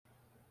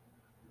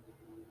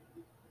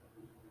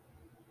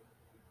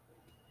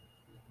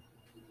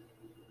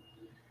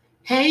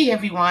Hey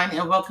everyone,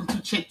 and welcome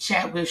to Chit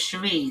Chat with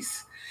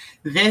Cherise.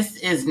 This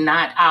is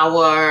not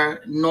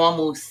our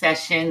normal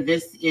session.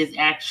 This is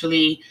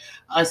actually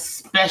a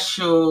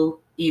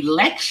special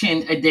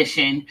election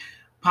edition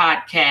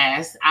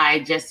podcast.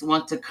 I just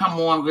want to come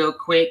on real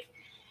quick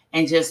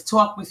and just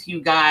talk with you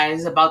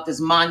guys about this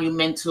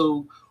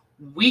monumental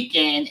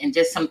weekend and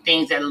just some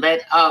things that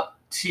led up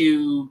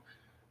to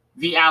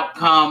the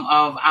outcome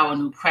of our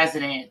new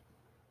president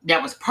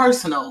that was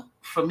personal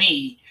for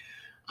me.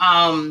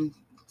 um,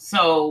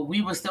 so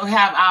we will still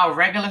have our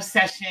regular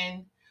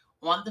session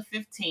on the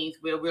 15th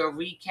where we'll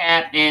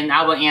recap and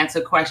I will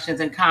answer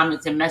questions and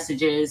comments and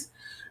messages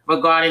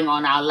regarding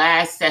on our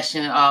last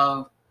session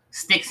of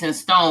Sticks and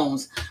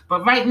Stones.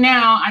 But right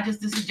now,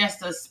 this is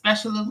just a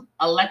special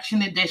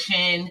election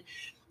edition,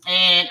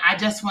 and I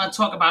just want to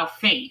talk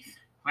about faith,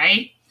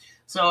 right?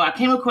 So I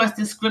came across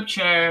this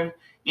scripture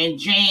in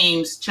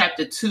James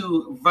chapter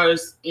 2,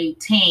 verse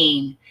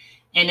 18,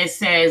 and it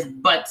says,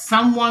 "But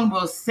someone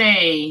will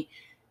say,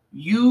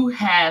 you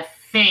have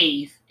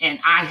faith and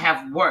I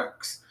have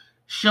works.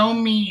 Show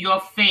me your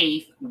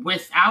faith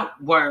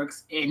without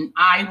works, and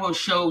I will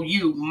show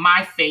you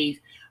my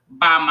faith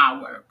by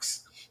my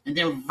works." And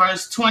then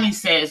verse 20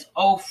 says,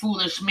 "O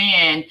foolish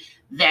man,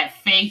 that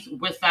faith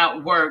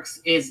without works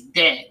is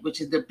dead,"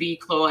 which is the B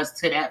clause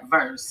to that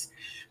verse.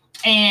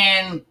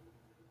 And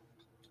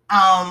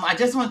I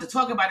just wanted to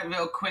talk about it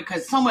real quick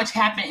because so much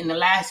happened in the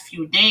last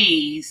few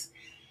days.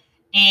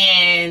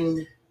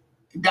 And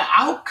the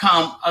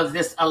outcome of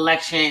this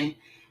election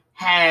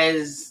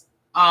has,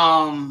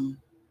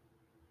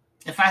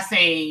 if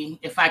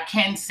I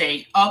can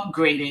say,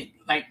 upgraded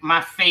like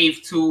my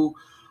faith to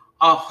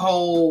a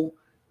whole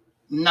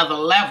another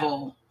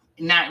level,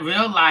 not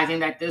realizing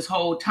that this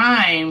whole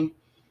time,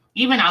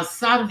 even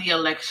outside of the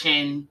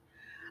election,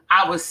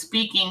 I was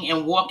speaking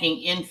and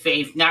walking in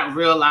faith, not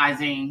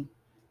realizing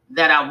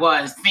that I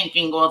was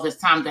thinking all this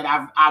time that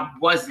I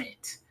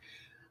wasn't.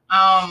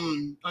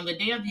 On the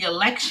day of the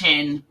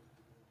election,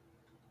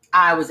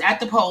 I was at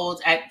the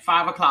polls at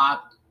 5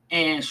 o'clock,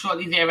 and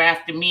shortly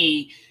thereafter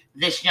me,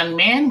 this young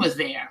man was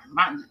there.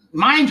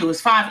 Mind you, it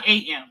was 5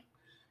 a.m.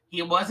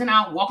 He wasn't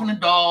out walking the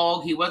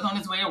dog. He wasn't on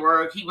his way to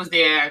work. He was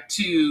there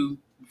to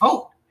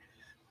vote.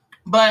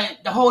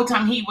 But the whole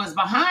time he was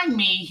behind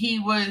me, he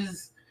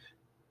was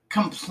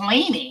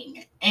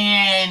complaining.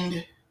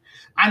 And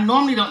I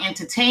normally don't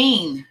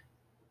entertain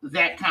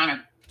that kind of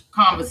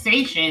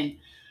conversation,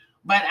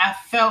 but I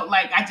felt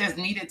like I just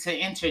needed to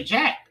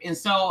interject. And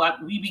so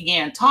we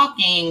began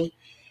talking,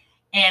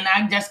 and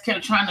I just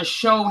kept trying to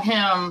show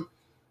him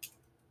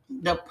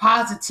the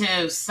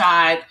positive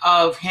side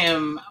of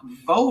him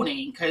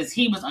voting, because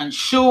he was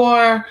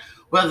unsure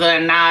whether or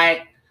not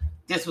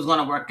this was going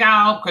to work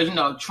out, because,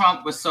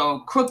 Trump was so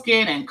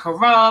crooked and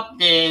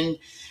corrupt, and,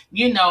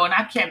 and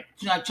I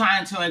kept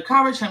trying to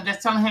encourage him,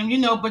 just telling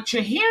him, but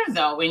you're here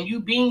though, and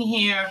you being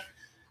here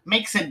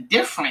makes a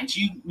difference.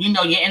 You're in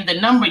the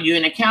number, you're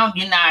in the count,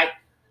 you're not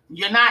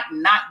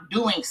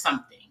doing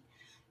something.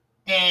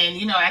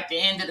 And, at the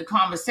end of the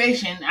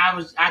conversation,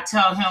 I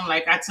tell him,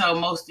 like I tell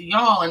most of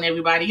y'all and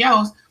everybody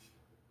else,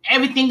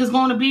 everything is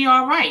going to be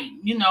all right.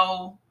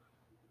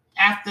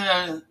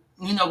 After,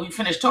 we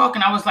finished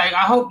talking, I was like,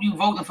 I hope you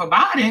voting for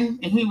Biden.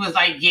 And he was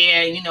like,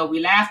 yeah, we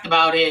laughed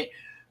about it.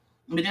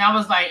 But then I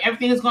was like,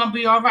 everything is going to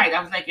be all right.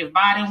 I was like, if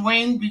Biden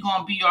wins, we're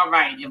going to be all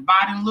right. If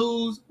Biden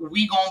lose,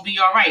 we're going to be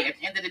all right. At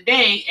the end of the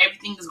day,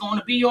 everything is going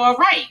to be all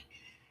right.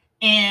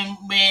 And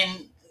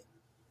when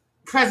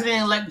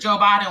President-elect Joe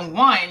Biden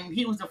won,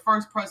 he was the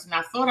first person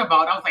I thought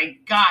about. I was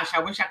like, gosh, I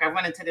wish I could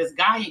run into this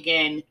guy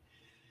again.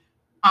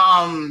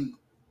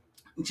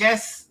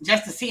 Just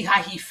to see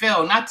how he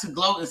felt. Not to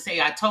gloat and say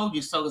I told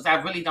you so, because I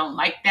really don't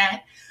like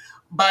that.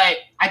 But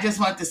I just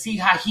wanted to see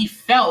how he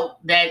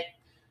felt that,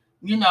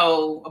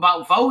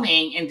 about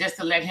voting, and just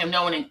to let him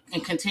know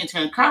and continue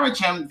to encourage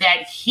him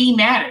that he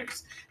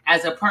matters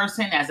as a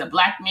person, as a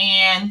Black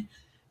man.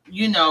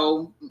 You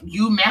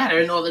matter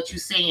in all that you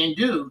say and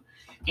do.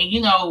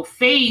 And,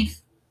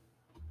 faith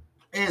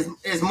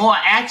is more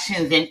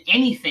action than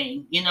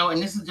anything, and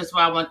this is just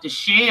what I want to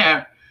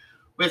share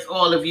with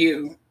all of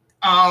you.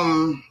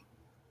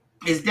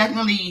 It's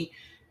definitely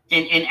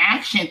an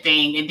action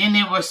thing. And then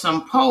there were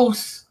some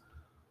posts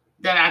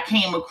that I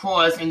came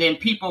across, and then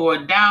people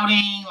were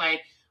doubting,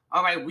 like,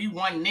 all right, we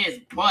won this,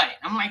 but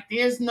I'm like,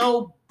 there's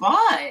no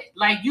but.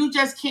 Like, you're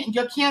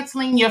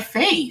canceling your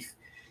faith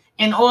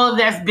and all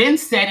that's been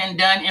said and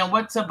done and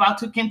what's about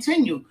to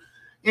continue.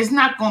 It's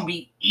not going to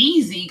be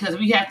easy because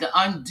we have to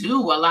undo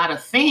a lot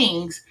of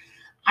things.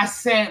 I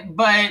said,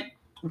 but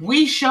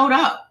we showed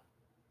up.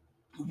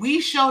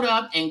 We showed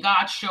up and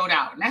God showed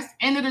out. And that's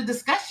the end of the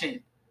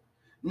discussion.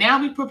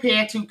 Now we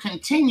prepare to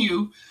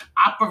continue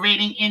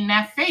operating in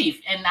that faith.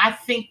 And I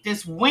think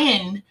this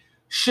win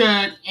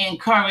should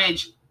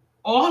encourage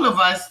all of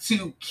us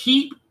to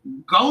keep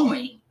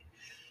going.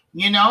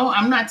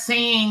 I'm not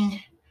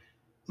saying,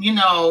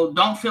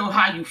 don't feel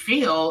how you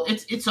feel.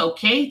 It's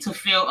okay to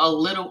feel a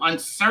little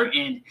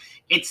uncertain.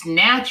 It's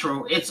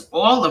natural. It's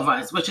all of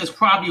us, which is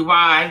probably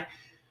why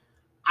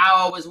I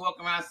always walk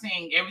around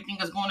saying everything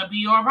is going to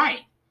be all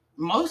right.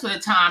 Most of the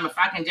time, if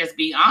I can just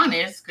be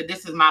honest, because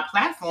this is my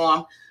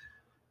platform,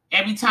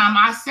 every time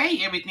I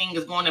say everything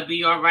is going to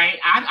be all right,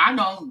 I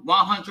don't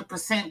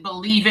 100%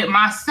 believe it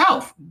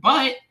myself.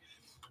 But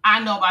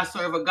I know I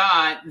serve a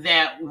God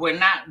that will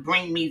not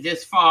bring me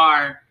this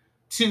far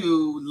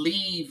to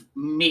leave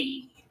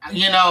me.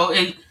 You're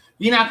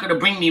not going to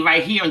bring me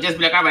right here and just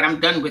be like, all right, I'm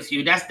done with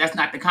you. That's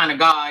not the kind of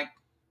God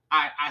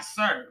I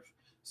serve.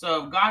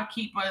 So if God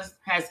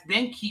has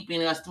been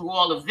keeping us through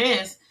all of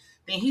this,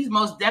 then he's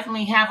most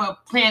definitely have a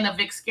plan of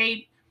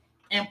escape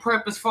and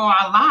purpose for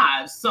our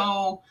lives.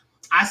 So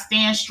I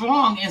stand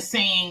strong in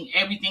saying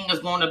everything is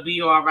going to be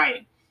all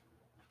right.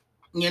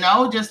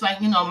 Just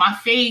like, my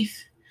faith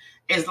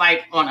is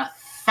like on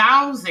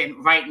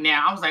 1,000 right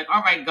now. I was like,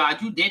 all right,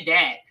 God, you did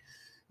that.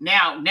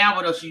 Now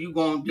what else are you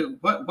going to do?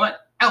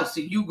 What else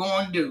are you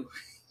going to do?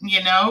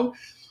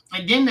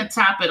 And then to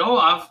top it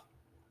off,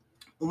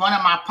 one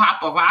of my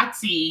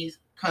paparazzi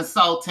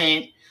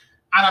consultant,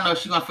 I don't know if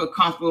she's going to feel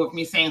comfortable with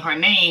me saying her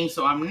name,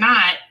 so I'm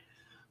not,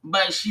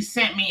 but she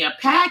sent me a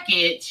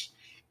package,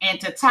 and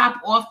to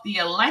top off the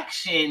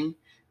election,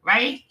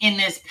 right, in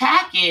this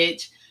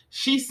package,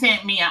 she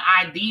sent me an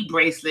ID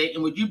bracelet,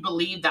 and would you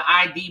believe the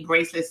ID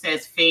bracelet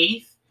says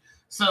faith?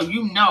 So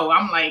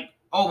I'm like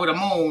over the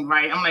moon,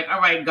 right? I'm like,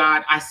 all right,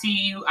 God, I see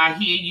you, I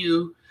hear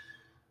you,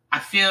 I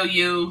feel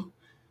you,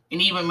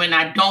 and even when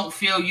I don't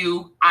feel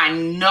you, I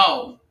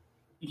know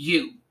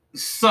you.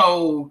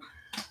 So,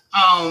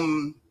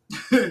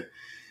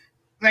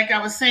 like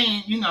I was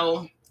saying,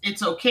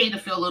 it's okay to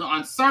feel a little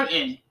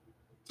uncertain,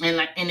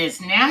 and it's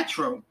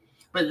natural,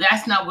 but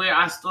that's not where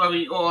our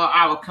story or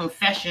our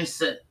confession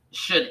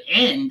should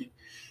end.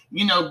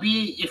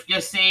 Be if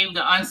you're saved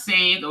or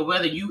unsaved, or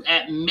whether you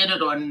admit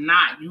it or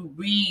not,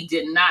 we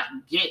did not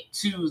get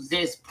to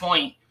this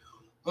point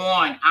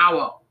on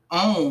our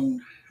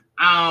own.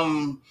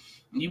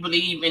 You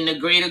believe in the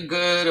greater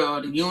good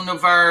or the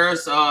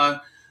universe or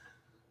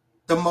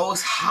the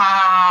Most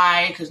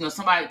High, because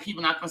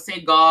people not gonna say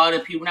God,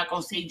 and people not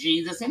gonna say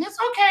Jesus, and it's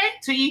okay,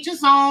 to each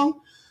his own.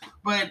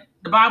 But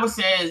the Bible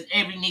says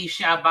every knee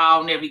shall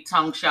bow and every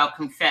tongue shall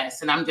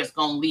confess, and I'm just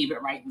gonna leave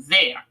it right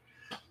there.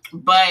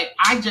 But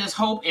I just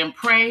hope and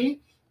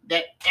pray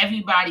that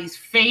everybody's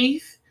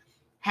faith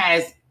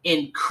has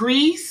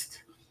increased,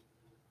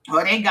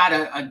 or they got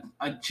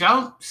a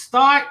jump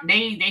start.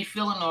 They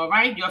feeling all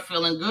right. You're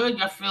feeling good.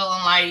 You're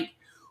feeling like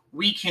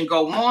we can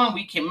go on.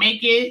 We can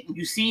make it.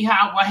 You see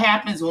what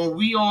happens when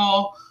we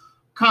all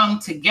come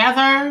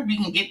together. We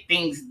can get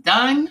things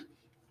done.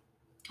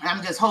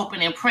 I'm just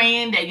hoping and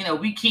praying that,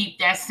 we keep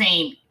that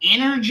same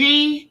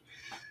energy.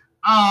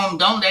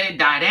 Don't let it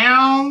die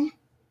down.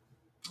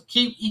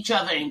 Keep each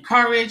other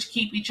encouraged.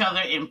 Keep each other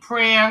in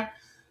prayer.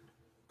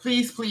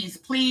 Please, please,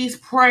 please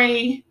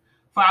pray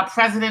for our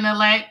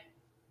president-elect,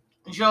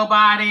 Joe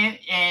Biden,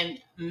 and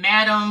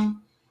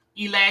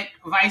Madam-elect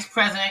Vice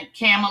President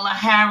Kamala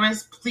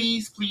Harris.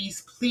 Please,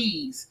 please,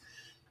 please,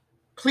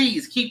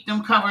 please keep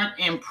them covered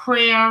in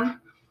prayer.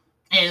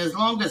 And as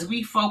long as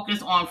we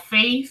focus on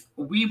faith,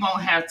 we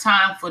won't have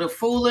time for the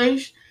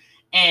foolish.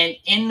 And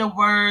in the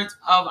words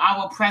of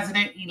our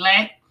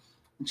president-elect,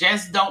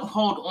 just don't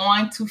hold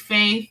on to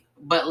faith,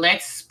 but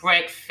let's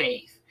spread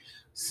faith.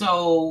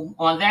 So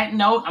on that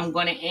note, I'm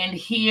going to end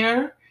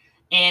here.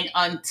 And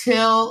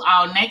until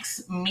our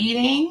next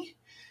meeting,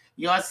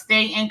 y'all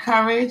stay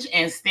encouraged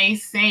and stay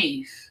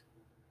safe.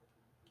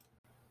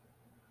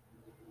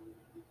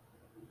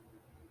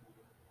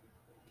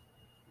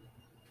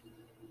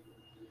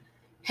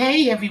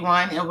 Hey,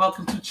 everyone, and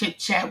welcome to Chit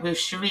Chat with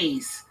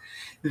Sharice.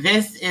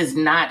 This is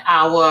not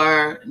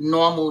our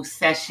normal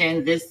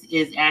session. This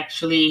is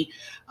actually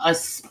a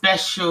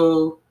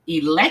special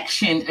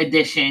election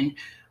edition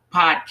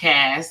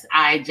podcast.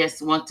 I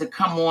just want to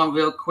come on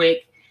real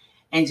quick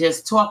and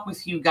just talk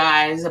with you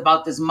guys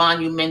about this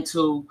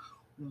monumental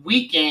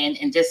weekend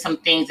and just some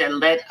things that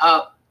led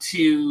up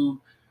to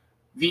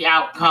the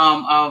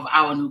outcome of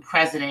our new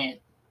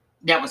president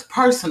that was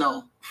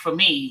personal for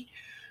me.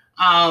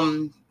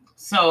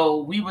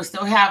 So we will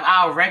still have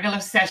our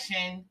regular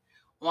session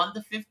on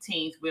the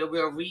 15th, where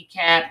we'll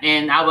recap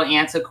and I will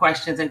answer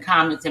questions and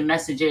comments and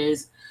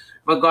messages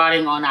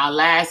regarding on our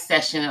last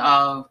session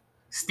of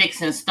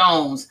Sticks and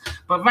Stones.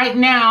 But right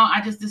now,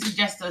 this is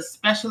just a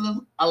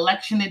special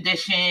election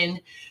edition,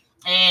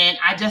 and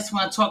I just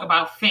want to talk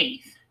about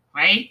faith,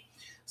 right?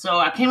 So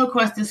I came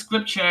across this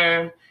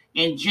scripture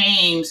in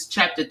James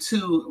chapter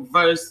 2,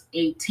 verse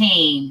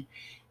 18,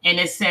 and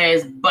it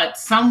says, "But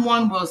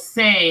someone will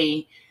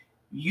say,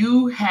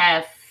 you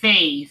have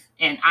faith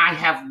and I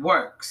have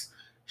works.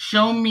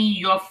 Show me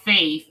your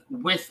faith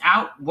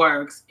without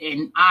works,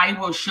 and I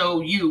will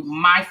show you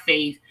my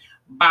faith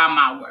by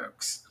my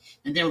works."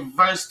 And then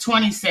verse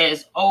 20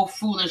 says, "O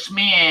foolish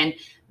man,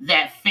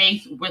 that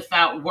faith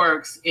without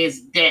works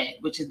is dead,"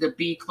 which is the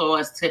B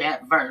clause to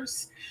that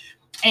verse.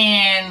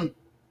 And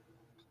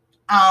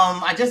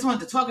I just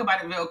wanted to talk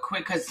about it real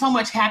quick because so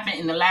much happened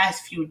in the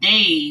last few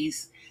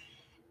days,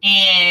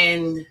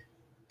 and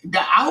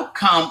the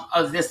outcome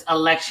of this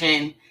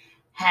election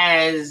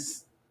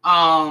has,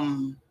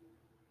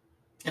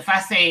 if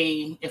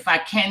I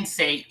can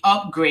say,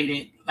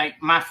 upgraded like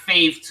my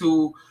faith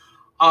to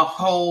a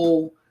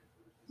whole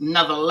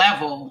another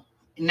level,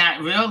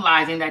 not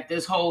realizing that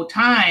this whole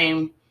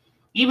time,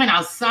 even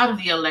outside of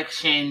the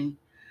election,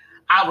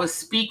 I was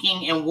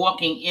speaking and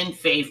walking in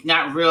faith,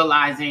 not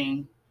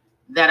realizing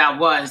that I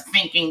was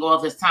thinking all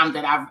this time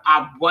that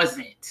I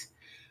wasn't.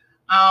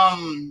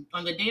 On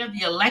the day of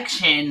the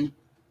election,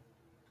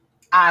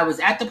 I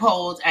was at the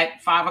polls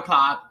at 5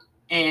 o'clock,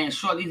 and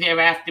shortly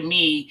thereafter,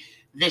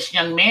 this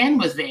young man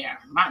was there.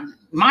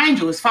 Mind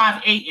you, it was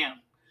 5 a.m.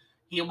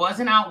 He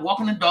wasn't out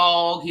walking the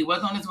dog. He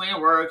wasn't on his way to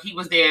work. He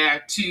was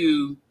there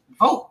to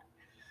vote.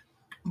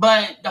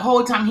 But the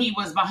whole time he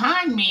was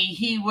behind me,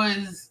 he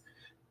was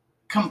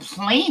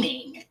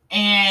complaining.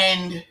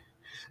 And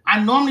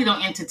I normally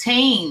don't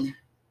entertain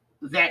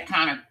that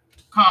kind of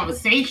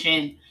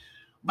conversation,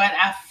 but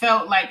I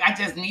felt like I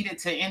just needed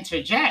to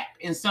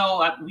interject. And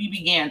so we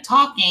began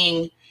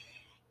talking,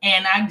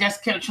 and I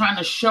just kept trying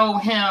to show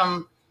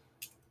him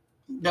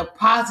the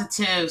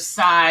positive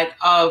side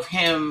of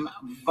him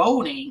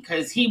voting,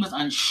 because he was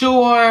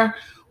unsure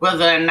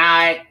whether or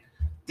not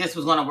this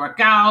was going to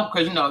work out,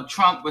 because,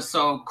 Trump was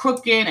so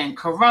crooked and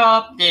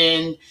corrupt,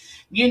 and,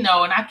 and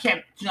I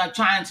kept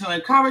trying to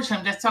encourage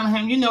him, just telling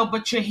him,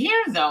 but you're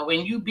here though,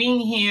 and you being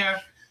here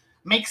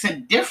makes a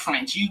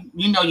difference. You're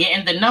in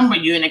the number,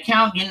 you're in the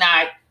count, you're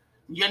not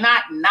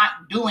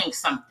doing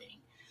something.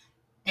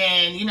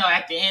 And,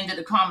 at the end of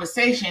the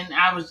conversation,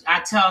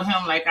 I tell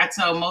him, like I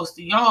tell most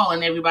of y'all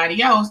and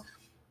everybody else,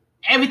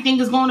 everything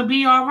is going to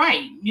be all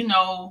right.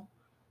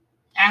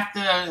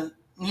 After,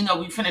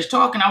 we finished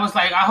talking, I was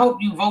like, I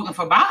hope you voting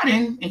for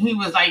Biden. And he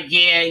was like,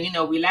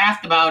 yeah, we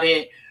laughed about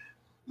it.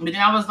 But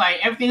then I was like,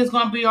 everything is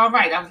going to be all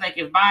right. I was like,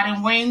 if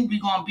Biden wins, we're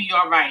going to be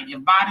all right. If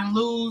Biden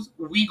lose,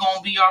 we're going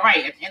to be all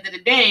right. At the end of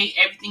the day,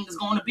 everything is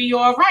going to be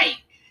all right.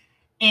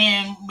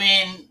 And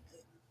when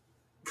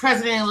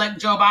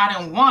President-elect Joe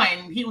Biden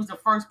won, he was the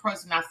first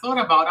person I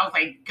thought about. I was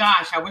like,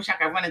 gosh, I wish I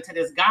could run into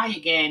this guy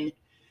again.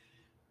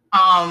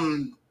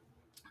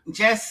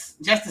 Just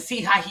to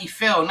see how he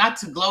felt, not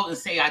to gloat and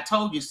say I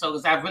told you so,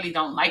 because I really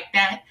don't like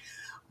that.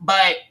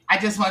 But I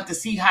just wanted to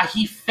see how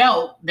he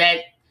felt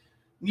that,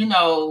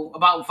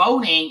 about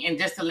voting, and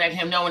just to let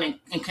him know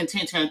and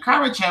continue to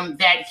encourage him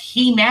that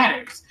he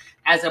matters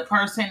as a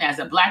person, as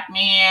a Black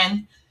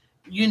man.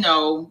 You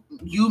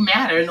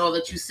matter in all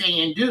that you say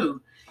and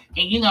do.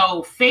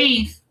 And,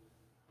 faith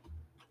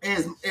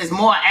is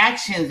more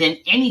action than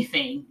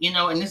anything,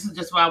 and this is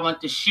just what I want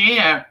to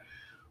share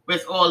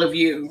with all of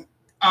you.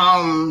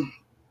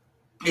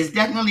 It's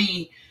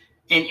definitely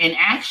an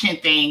action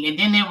thing. And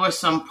then there were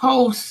some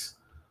posts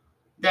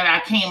that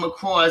I came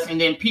across, and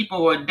then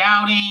people were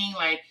doubting,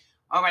 like,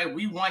 all right,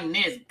 we won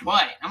this,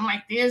 but I'm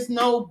like, there's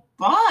no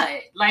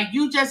but. Like,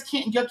 you're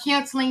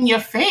canceling your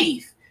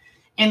faith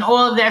and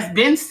all that's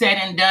been said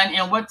and done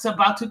and what's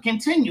about to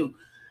continue.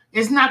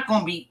 It's not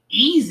going to be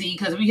easy,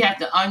 because we have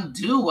to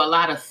undo a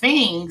lot of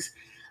things.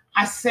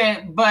 I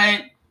said,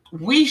 but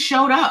we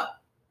showed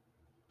up.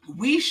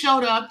 We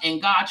showed up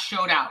and God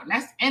showed out. And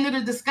that's the end of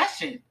the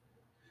discussion.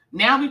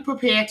 Now we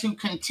prepare to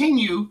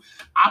continue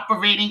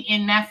operating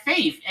in that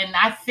faith. And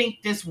I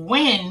think this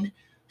win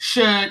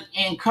should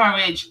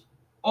encourage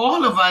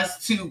all of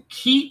us to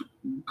keep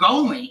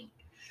going.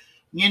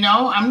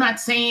 I'm not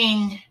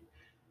saying,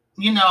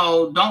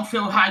 don't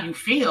feel how you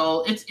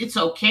feel. It's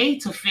okay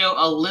to feel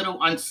a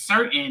little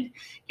uncertain.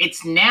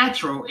 It's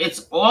natural.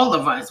 It's all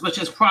of us, which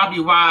is probably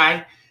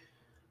why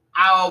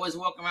I always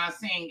walk around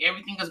saying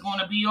everything is going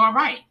to be all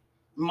right.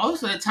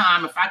 Most of the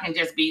time, if I can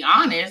just be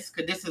honest,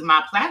 because this is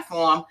my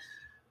platform,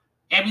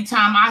 every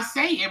time I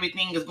say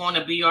everything is going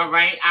to be all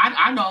right,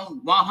 I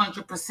don't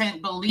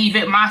 100% believe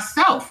it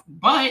myself.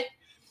 But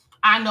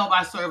I know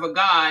I serve a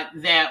God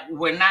that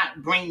will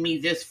not bring me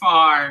this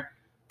far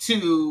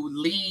to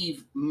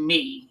leave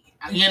me.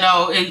 You're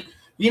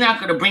not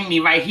going to bring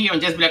me right here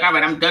and just be like, all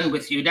right, I'm done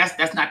with you.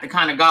 That's not the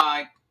kind of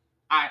God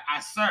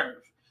I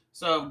serve.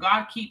 So if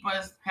God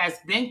has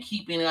been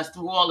keeping us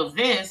through all of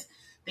this,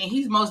 then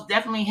he's most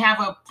definitely have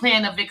a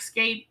plan of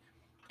escape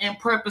and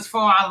purpose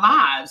for our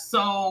lives.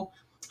 So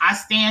I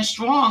stand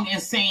strong in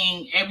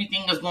saying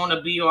everything is going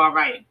to be all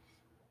right.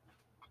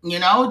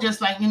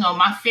 Just like,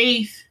 my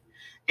faith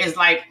is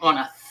like on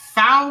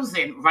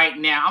 1,000 right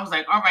now. I was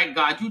like, all right,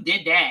 God, you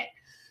did that.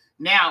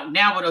 Now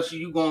what else are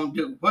you going to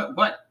do?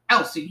 What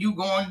else are you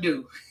going to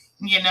do?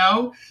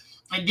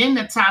 And then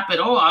to top it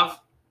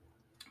off,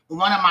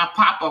 one of my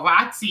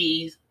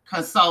paparazzi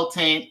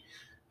consultant,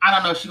 I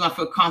don't know if she's going to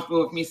feel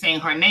comfortable with me saying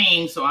her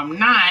name, so I'm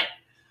not,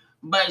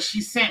 but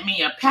she sent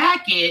me a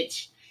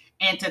package,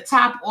 and to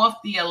top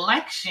off the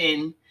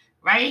election,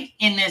 right,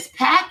 in this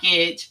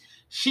package,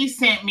 she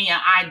sent me an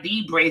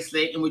ID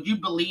bracelet, and would you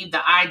believe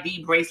the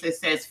ID bracelet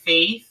says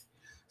faith?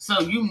 So,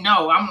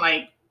 I'm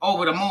like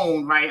over the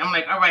moon, right? I'm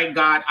like, all right,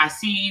 God, I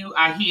see you,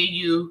 I hear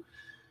you,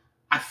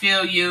 I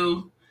feel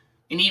you,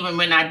 and even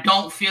when I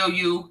don't feel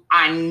you,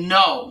 I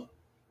know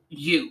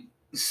you.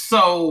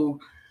 So,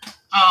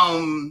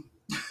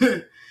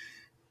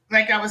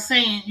 like I was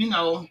saying,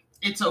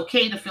 it's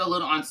okay to feel a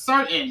little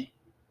uncertain,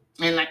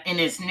 and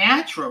it's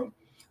natural,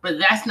 but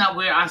that's not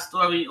where our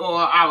story or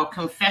our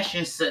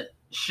confession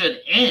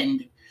should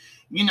end.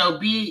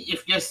 Be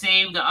if you're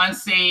saved or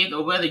unsaved,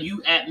 or whether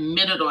you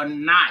admit it or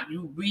not,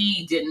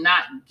 we did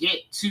not get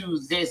to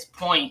this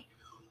point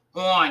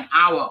on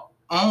our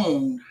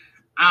own.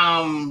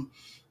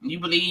 You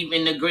believe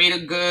in the greater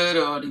good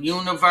or the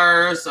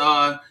universe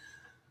or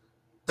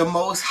the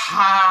most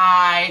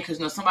high, because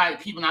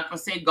people not gonna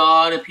say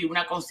God and people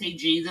not gonna say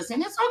Jesus,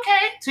 and it's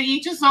okay, to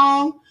each his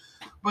own.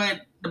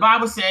 But the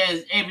Bible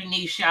says every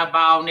knee shall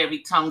bow and every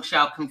tongue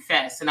shall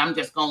confess, and I'm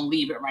just gonna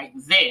leave it right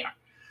there.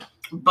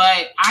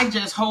 But I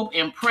just hope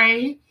and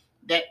pray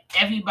that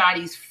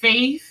everybody's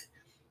faith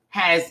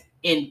has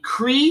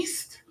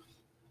increased,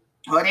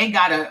 or they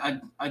got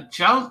a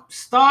jump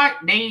start.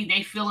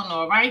 They feeling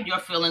all right. You're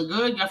feeling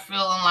good. You're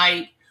feeling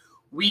like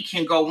we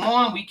can go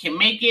on. We can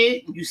make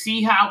it. You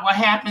see what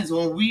happens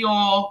when we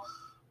all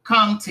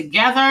come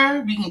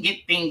together. We can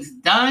get things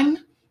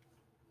done.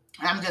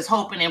 I'm just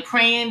hoping and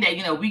praying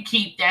that we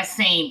keep that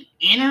same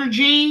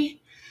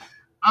energy.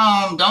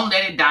 Don't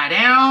let it die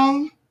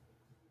down.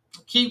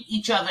 Keep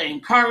each other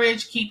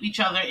encouraged. Keep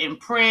each other in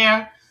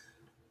prayer.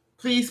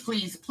 Please,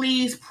 please,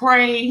 please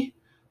pray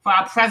for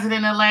our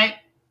president-elect,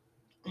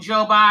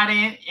 Joe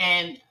Biden,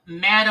 and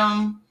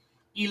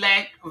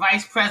Madam-elect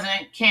Vice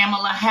President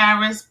Kamala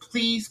Harris.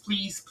 Please,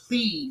 please,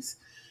 please,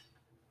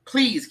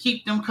 please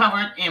keep them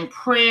covered in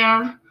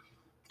prayer.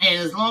 And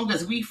as long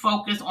as we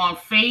focus on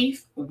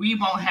faith, we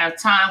won't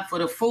have time for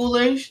the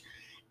foolish.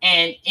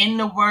 And in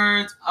the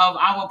words of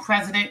our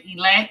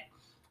president-elect,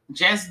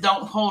 just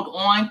don't hold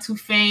on to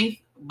faith,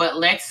 but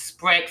let's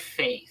spread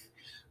faith.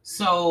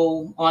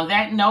 So on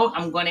that note,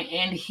 I'm going to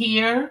end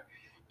here.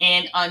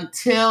 And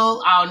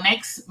until our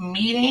next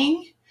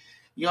meeting,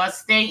 y'all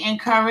stay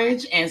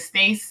encouraged and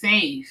stay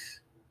safe.